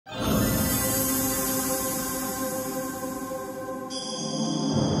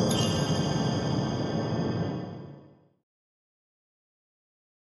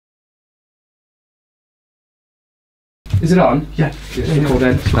Is it on? Yeah.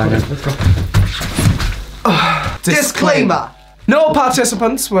 Recording. Let's go. Disclaimer! No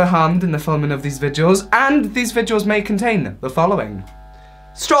participants were harmed in the filming of these videos, and these videos may contain the following.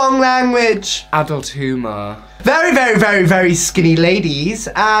 Strong language. Adult humour. Very, very, very, very skinny ladies.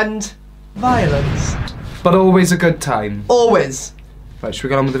 And violence. But always a good time. Always. Right, should we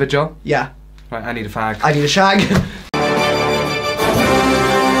get on with the video? Yeah. Right, I need a fag. I need a shag.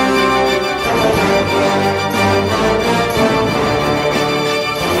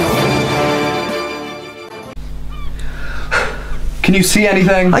 Can you see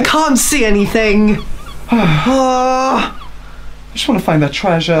anything? I can't see anything. I just want to find that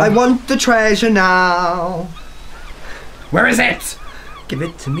treasure. I want the treasure now. Where is it? Give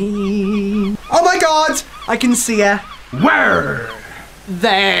it to me. Oh my god! I can see her. Where?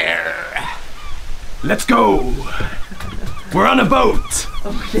 There. Let's go. We're on a boat.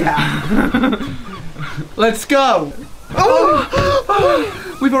 Oh yeah. Let's go.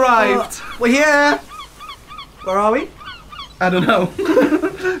 Oh! We've arrived. We're here. Where are we? I don't know.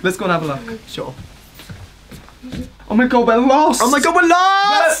 Let's go and have a look. Sure. Oh my god, we're lost. Oh my god, we're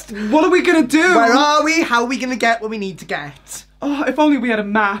lost! What are we gonna do? Where are we? How are we gonna get where we need to get? Oh, if only we had a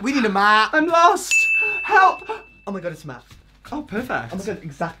map. We need a map. I'm lost. Help. Oh my god, it's a map. Oh, perfect. Oh my god,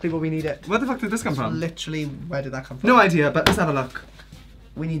 exactly where we need it. Where the fuck did this come from? Literally, where did that come from? No idea, but let's have a look.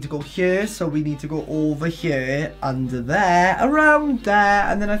 We need to go here, so we need to go over here, under there, around there,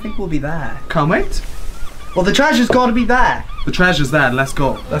 and then I think we'll be there. Can't wait. Well, the treasure's got to be there. The treasure's there. Let's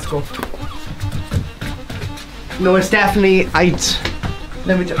go. Let's go. No, it's definitely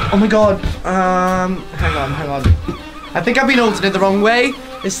Let me. Oh my god. Hang on. I think I've been holding it the wrong way.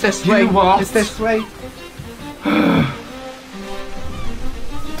 It's this way. What? It's this way.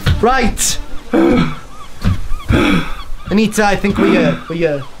 Right. Anita, I think we're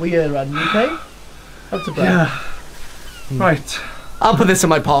running. Okay. That's a breath. Yeah. Right. I'll put this in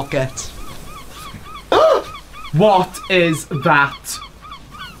my pocket. What is that?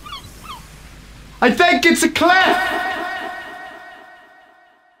 I think it's a cliff!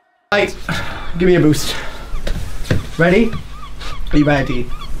 Right, give me a boost. Ready? Are you ready?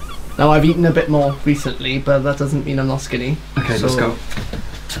 Now I've eaten a bit more recently, but that doesn't mean I'm not skinny. Okay, let's go.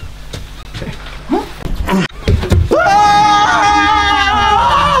 Okay.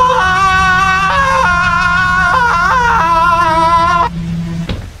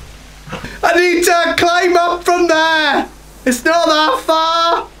 I need to climb up from there! It's not that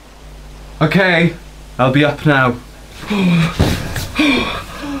far! Okay, I'll be up now.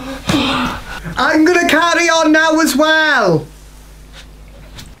 I'm gonna carry on now as well!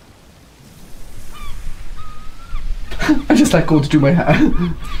 I just let go to do my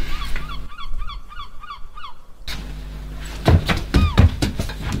hair.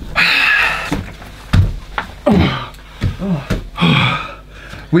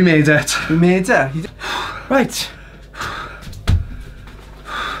 We made it. We made it. Right.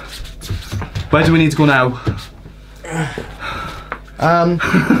 Where do we need to go now?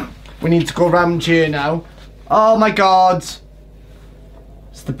 We need to go round here now. Oh my god.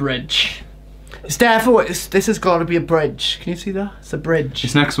 It's the bridge. It's therefore, this has got to be a bridge. Can you see that? It's a bridge.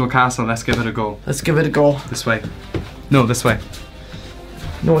 It's next to a castle. Let's give it a go. Let's give it a go. This way. No, this way.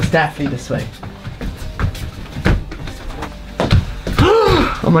 No, it's definitely this way.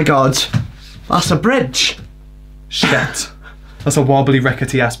 Oh my god. That's a bridge. Shit. That's a wobbly,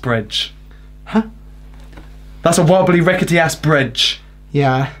 rickety-ass bridge. Huh? That's a wobbly, rickety-ass bridge.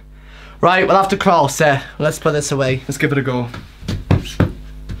 Yeah. Right, we'll have to cross it. Let's put this away. Let's give it a go.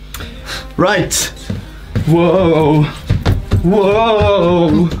 Right. Whoa.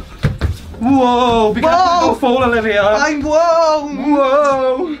 Whoa. Whoa. Be careful, don't fall, Olivia. I'm whoa.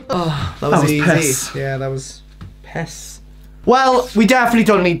 Whoa. Oh, that was easy. piss. Yeah, that was piss. Well, we definitely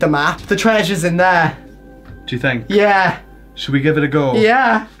don't need the map. The treasure's in there. Do you think? Yeah. Should we give it a go?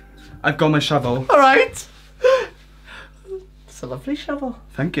 Yeah. I've got my shovel. Alright. It's a lovely shovel.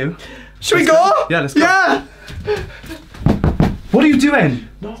 Thank you. Should we go? Yeah, let's go. Yeah. What are you doing?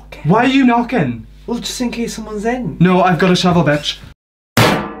 Knocking. Why are you knocking? Well, just in case someone's in. No, I've got a shovel, bitch.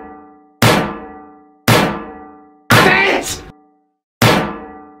 It!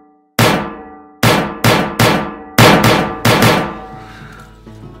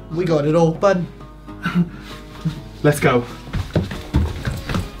 We got it open. Let's go.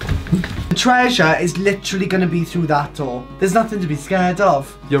 The treasure is literally going to be through that door. There's nothing to be scared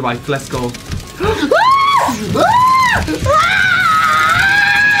of. You're right, let's go.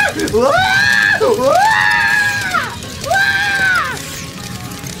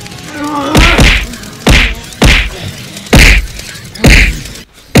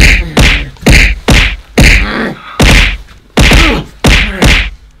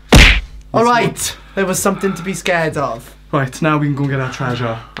 Alright, there was something to be scared of. Right, now we can go get our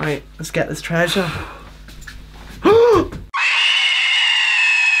treasure. Right, let's get this treasure.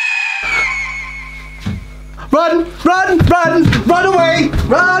 Run! Run! Run! Run away!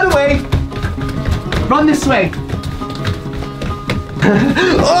 Run away! Run this way!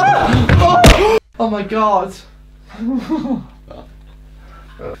 Oh my god.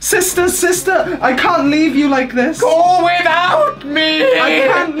 Sister, I can't leave you like this. Go without me! I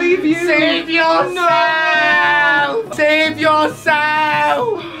can't leave you. Save yourself! No. Save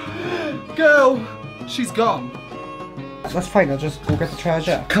yourself! Girl, she's gone. That's fine, I'll just go get the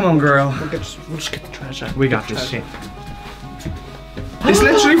treasure. Come on, girl. We'll just get the treasure. We got this shit. It's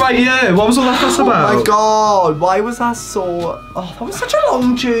literally right here. What was all that fuss about? Oh my god, why was that so... Oh, that was such a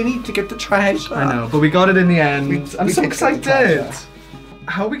long journey to get the treasure. I know, but we got it in the end. I'm we so did get the excited. treasure.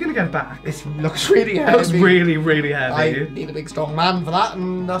 How are we gonna get it back? It looks really heavy. It looks really, really heavy. I need a big strong man for that,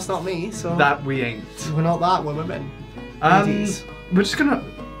 and that's not me, so... That we ain't. We're not that, we're women. Ladies. We're just gonna...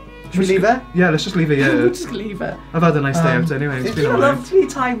 Should we leave it? Yeah, let's just leave it here. We'll just leave it. I've had a nice day out anyway. It's been a lovely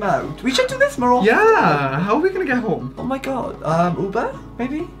time out. We should do this more often. Yeah, how are we gonna get home? Oh my god. Uber,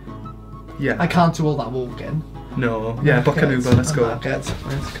 maybe? Yeah. I can't do all that walking. No. Yeah, book an Uber, let's go. Let's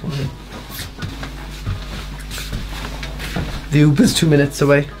come in. The Uber's 2 minutes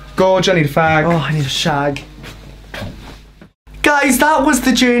away. Gorge, I need a fag. Oh, I need a shag. Guys, that was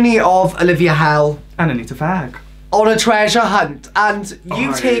the journey of Olivia Hell And I need a fag. on a treasure hunt, and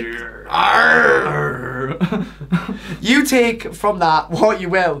you take you take from that what you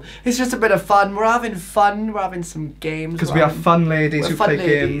will. It's just a bit of fun. We're having fun. We're having some games. Because we are fun ladies who play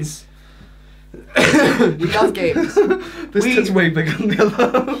games. We love games. This is way bigger than the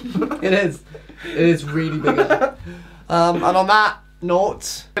other. It is. It is really bigger. And on that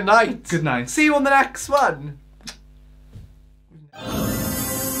note, good night. Good night. See you on the next one.